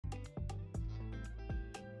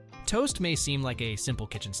Toast may seem like a simple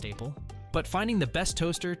kitchen staple, but finding the best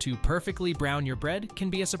toaster to perfectly brown your bread can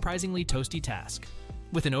be a surprisingly toasty task.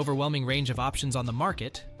 With an overwhelming range of options on the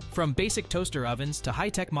market, from basic toaster ovens to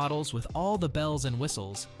high-tech models with all the bells and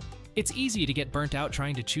whistles, it's easy to get burnt out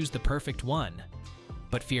trying to choose the perfect one.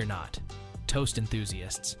 But fear not, toast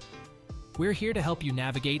enthusiasts. We're here to help you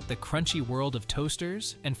navigate the crunchy world of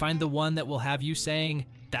toasters and find the one that will have you saying,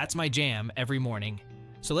 "That's my jam," every morning.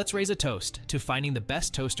 So let's raise a toast to finding the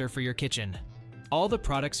best toaster for your kitchen. All the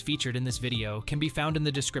products featured in this video can be found in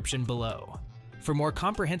the description below. For more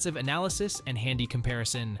comprehensive analysis and handy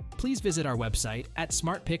comparison, please visit our website at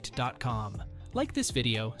smartpicked.com. Like this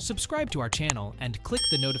video, subscribe to our channel, and click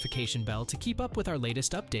the notification bell to keep up with our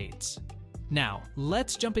latest updates. Now,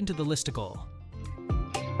 let's jump into the listicle.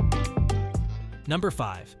 Number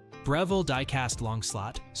 5. Breville Die-Cast Long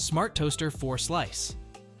Slot Smart Toaster 4-Slice.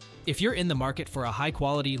 If you're in the market for a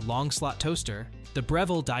high-quality long slot toaster, the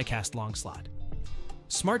Breville Die-Cast Long Slot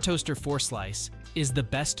Smart Toaster 4-Slice is the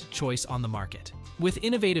best choice on the market. With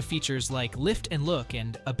innovative features like Lift and Look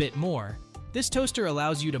and a bit more, this toaster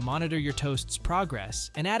allows you to monitor your toast's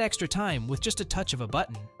progress and add extra time with just a touch of a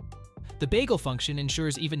button. The bagel function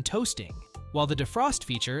ensures even toasting, while the defrost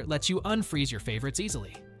feature lets you unfreeze your favorites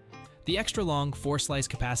easily. The extra long 4-slice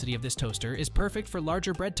capacity of this toaster is perfect for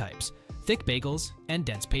larger bread types, thick bagels, and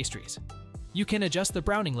dense pastries. You can adjust the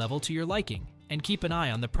browning level to your liking and keep an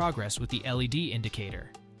eye on the progress with the LED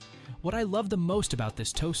indicator. What I love the most about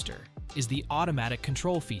this toaster is the automatic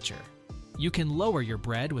control feature. You can lower your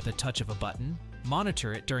bread with a touch of a button,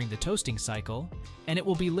 monitor it during the toasting cycle, and it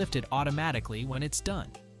will be lifted automatically when it's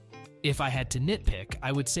done. If I had to nitpick,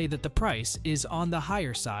 I would say that the price is on the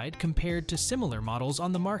higher side compared to similar models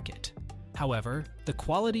on the market. However, the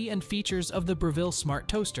quality and features of the Breville Smart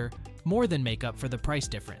Toaster more than make up for the price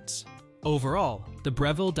difference. Overall, the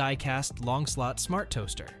Breville Die-Cast Long Slot Smart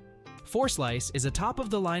Toaster 4-Slice is a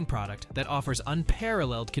top-of-the-line product that offers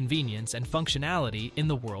unparalleled convenience and functionality in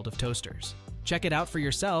the world of toasters. Check it out for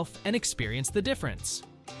yourself and experience the difference.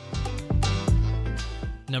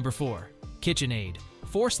 Number 4. KitchenAid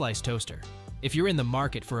 4-Slice Toaster. If you're in the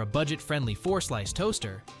market for a budget-friendly 4-slice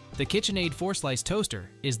toaster, the KitchenAid 4-Slice Toaster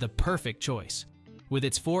is the perfect choice. With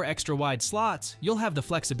its 4 extra-wide slots, you'll have the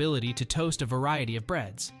flexibility to toast a variety of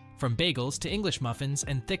breads, from bagels to English muffins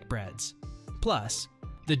and thick breads. Plus,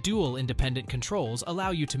 the dual independent controls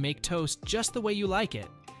allow you to make toast just the way you like it,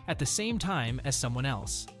 at the same time as someone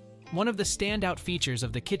else. One of the standout features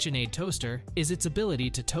of the KitchenAid toaster is its ability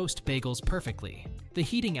to toast bagels perfectly. The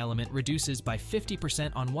heating element reduces by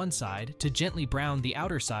 50% on one side to gently brown the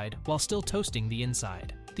outer side while still toasting the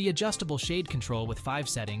inside. The adjustable shade control with 5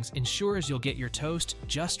 settings ensures you'll get your toast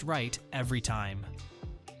just right every time.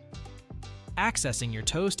 Accessing your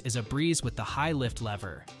toast is a breeze with the high lift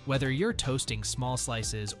lever, whether you're toasting small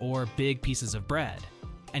slices or big pieces of bread.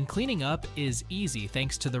 And cleaning up is easy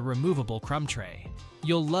thanks to the removable crumb tray.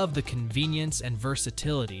 You'll love the convenience and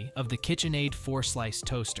versatility of the KitchenAid 4-Slice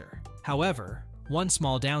Toaster. However, one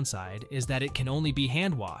small downside is that it can only be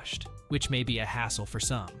hand washed, which may be a hassle for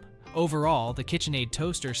some. Overall, the KitchenAid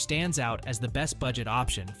toaster stands out as the best budget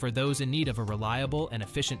option for those in need of a reliable and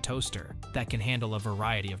efficient toaster that can handle a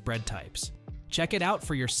variety of bread types. Check it out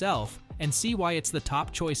for yourself and see why it's the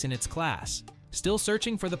top choice in its class. Still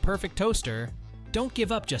searching for the perfect toaster? Don't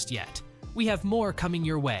give up just yet. We have more coming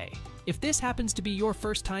your way. If this happens to be your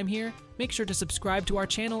first time here, make sure to subscribe to our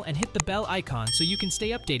channel and hit the bell icon so you can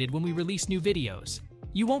stay updated when we release new videos.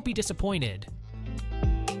 You won't be disappointed.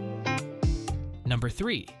 Number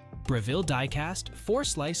 3. Breville Die-Cast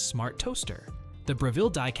 4-Slice Smart Toaster. The Breville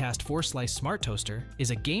Die-Cast 4-Slice Smart Toaster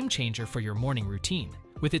is a game changer for your morning routine.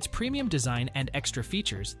 With its premium design and extra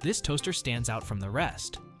features, this toaster stands out from the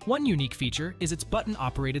rest. One unique feature is its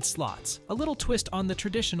button-operated slots, a little twist on the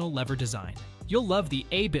traditional lever design. You'll love the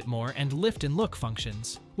A Bit More and Lift and Look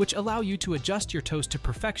functions, which allow you to adjust your toast to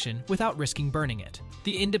perfection without risking burning it.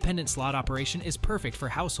 The independent slot operation is perfect for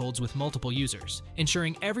households with multiple users,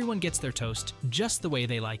 ensuring everyone gets their toast just the way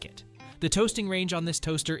they like it. The toasting range on this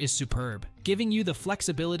toaster is superb, giving you the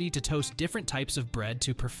flexibility to toast different types of bread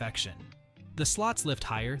to perfection. The slots lift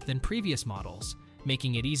higher than previous models,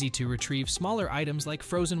 making it easy to retrieve smaller items like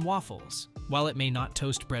frozen waffles. While it may not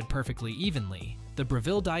toast bread perfectly evenly, the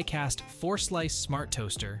Breville Die-Cast 4-Slice Smart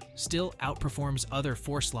Toaster still outperforms other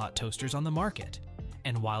 4-slot toasters on the market.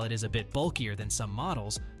 And while it is a bit bulkier than some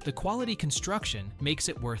models, the quality construction makes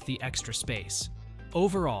it worth the extra space.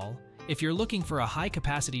 Overall, if you're looking for a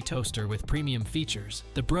high-capacity toaster with premium features,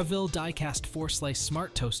 the Breville Die-Cast 4-Slice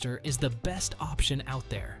Smart Toaster is the best option out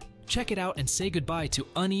there. Check it out and say goodbye to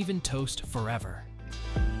uneven toast forever.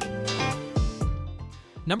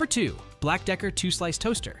 Number 2. Black+Decker 2-Slice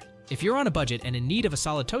Toaster. If you're on a budget and in need of a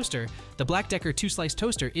solid toaster, the Black+Decker 2-slice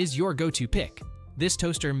toaster is your go-to pick. This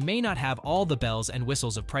toaster may not have all the bells and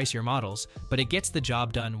whistles of pricier models, but it gets the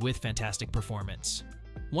job done with fantastic performance.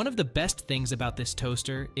 One of the best things about this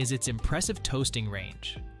toaster is its impressive toasting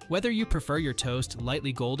range. Whether you prefer your toast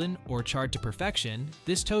lightly golden or charred to perfection,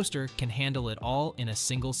 this toaster can handle it all in a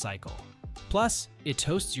single cycle. Plus, it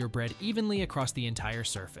toasts your bread evenly across the entire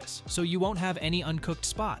surface, so you won't have any uncooked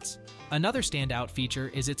spots. Another standout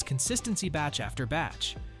feature is its consistency batch after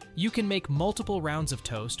batch. You can make multiple rounds of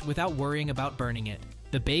toast without worrying about burning it.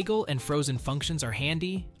 The bagel and frozen functions are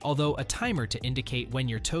handy, although a timer to indicate when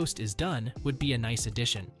your toast is done would be a nice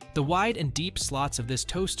addition. The wide and deep slots of this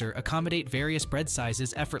toaster accommodate various bread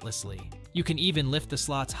sizes effortlessly. You can even lift the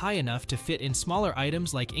slots high enough to fit in smaller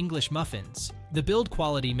items like English muffins. The build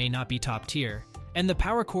quality may not be top tier, and the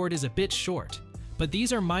power cord is a bit short, but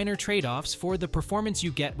these are minor trade-offs for the performance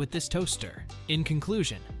you get with this toaster. In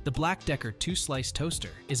conclusion, the Black+Decker 2-slice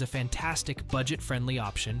toaster is a fantastic budget-friendly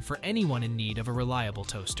option for anyone in need of a reliable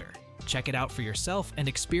toaster. Check it out for yourself and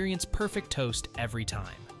experience perfect toast every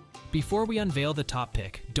time. Before we unveil the top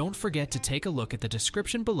pick, don't forget to take a look at the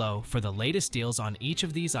description below for the latest deals on each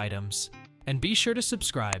of these items. And be sure to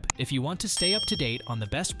subscribe if you want to stay up to date on the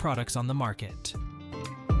best products on the market.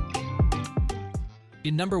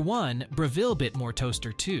 In number 1, Breville Bit More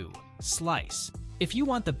Toaster 2, Slice. If you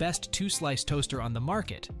want the best 2-slice toaster on the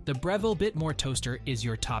market, the Breville Bit More toaster is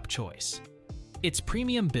your top choice. Its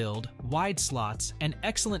premium build, wide slots, and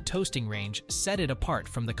excellent toasting range set it apart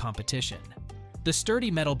from the competition. The sturdy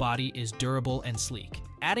metal body is durable and sleek,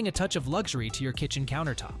 adding a touch of luxury to your kitchen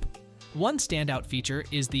countertop. One standout feature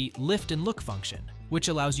is the Lift and Look function, which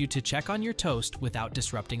allows you to check on your toast without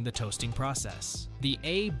disrupting the toasting process. The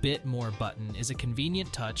A Bit More button is a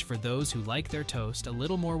convenient touch for those who like their toast a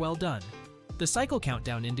little more well done. The cycle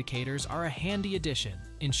countdown indicators are a handy addition,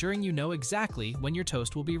 ensuring you know exactly when your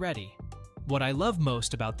toast will be ready. What I love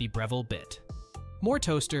most about the Breville Bit More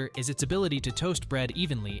toaster is its ability to toast bread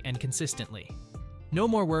evenly and consistently. No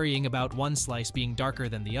more worrying about one slice being darker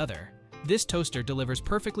than the other. This toaster delivers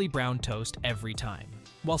perfectly brown toast every time.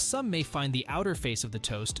 While some may find the outer face of the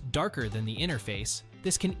toast darker than the inner face,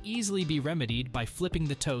 this can easily be remedied by flipping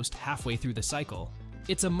the toast halfway through the cycle.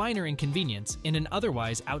 It's a minor inconvenience in an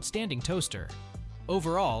otherwise outstanding toaster.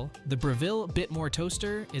 Overall, the Breville Bit More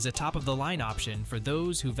toaster is a top-of-the-line option for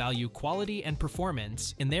those who value quality and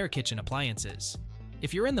performance in their kitchen appliances.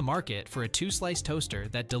 If you're in the market for a 2-slice toaster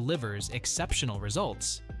that delivers exceptional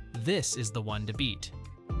results, this is the one to beat.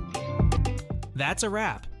 That's a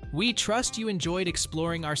wrap. We trust you enjoyed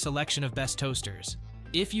exploring our selection of best toasters.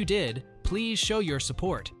 If you did, please show your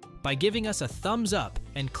support by giving us a thumbs up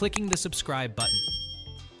and clicking the subscribe button.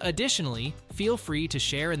 Additionally, feel free to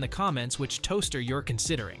share in the comments which toaster you're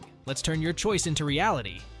considering. Let's turn your choice into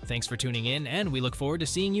reality. Thanks for tuning in, and we look forward to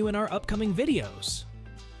seeing you in our upcoming videos.